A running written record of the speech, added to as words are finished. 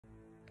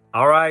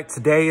All right,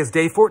 today is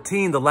day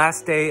 14, the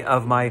last day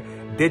of my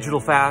digital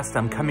fast.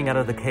 I'm coming out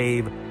of the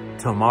cave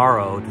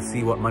tomorrow to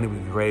see what money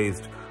we've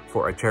raised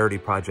for a charity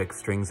project,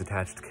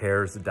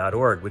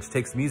 stringsattachedcares.org, which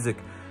takes music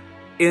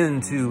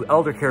into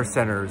elder care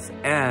centers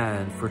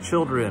and for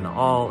children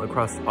all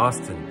across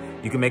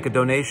Austin. You can make a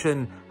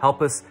donation,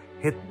 help us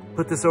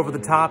put this over the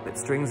top at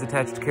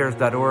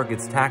stringsattachedcares.org.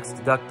 It's tax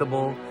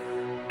deductible.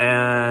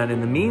 And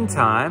in the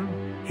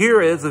meantime,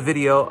 here is a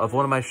video of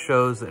one of my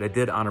shows that I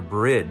did on a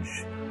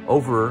bridge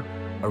over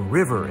a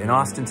river in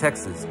Austin,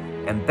 Texas.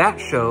 And that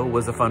show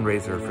was a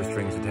fundraiser for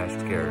Strings Attached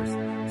Cares.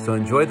 So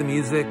enjoy the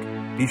music.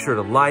 Be sure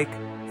to like,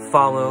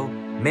 follow,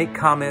 make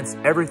comments.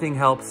 Everything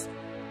helps.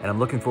 And I'm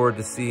looking forward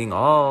to seeing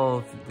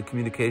all the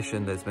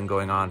communication that's been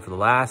going on for the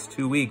last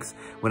 2 weeks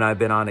when I've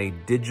been on a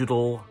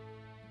digital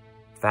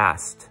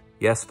fast.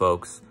 Yes,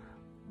 folks.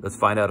 Let's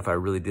find out if I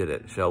really did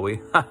it, shall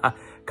we?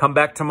 Come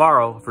back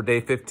tomorrow for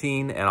day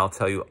 15 and I'll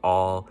tell you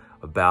all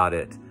about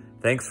it.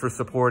 Thanks for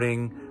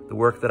supporting the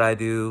work that I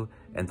do,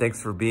 and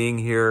thanks for being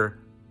here.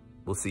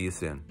 We'll see you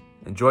soon.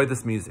 Enjoy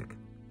this music.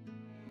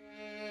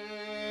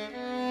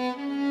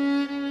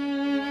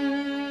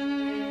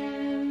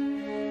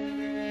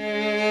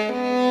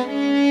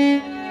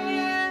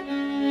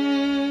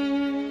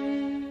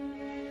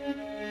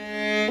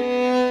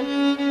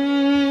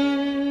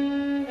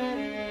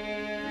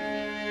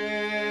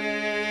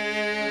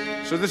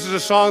 So this is a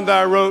song that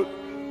I wrote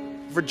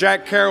for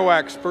Jack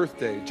Kerouac's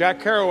birthday.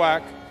 Jack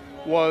Kerouac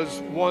was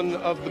one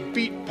of the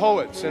beat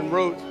poets and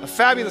wrote a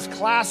fabulous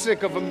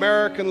classic of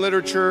American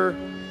literature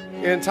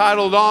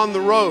entitled On the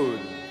Road.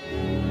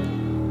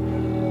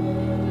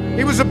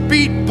 He was a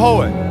beat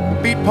poet.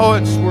 Beat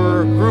poets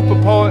were a group of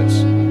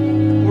poets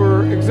who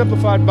were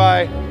exemplified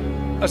by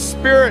a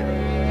spirit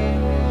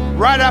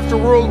right after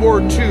World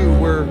War II,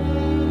 where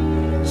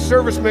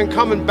servicemen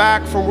coming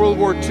back from World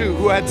War II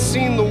who had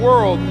seen the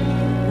world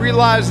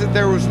realized that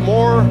there was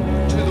more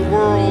to the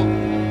world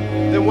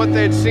than what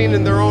they had seen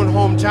in their own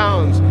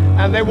hometowns,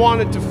 and they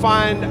wanted to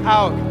find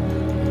out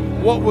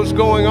what was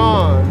going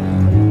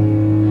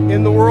on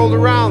in the world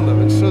around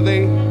them, and so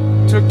they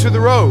took to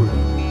the road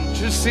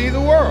to see the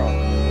world.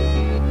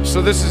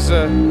 So this is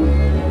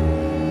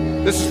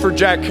for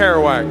Jack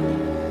Kerouac.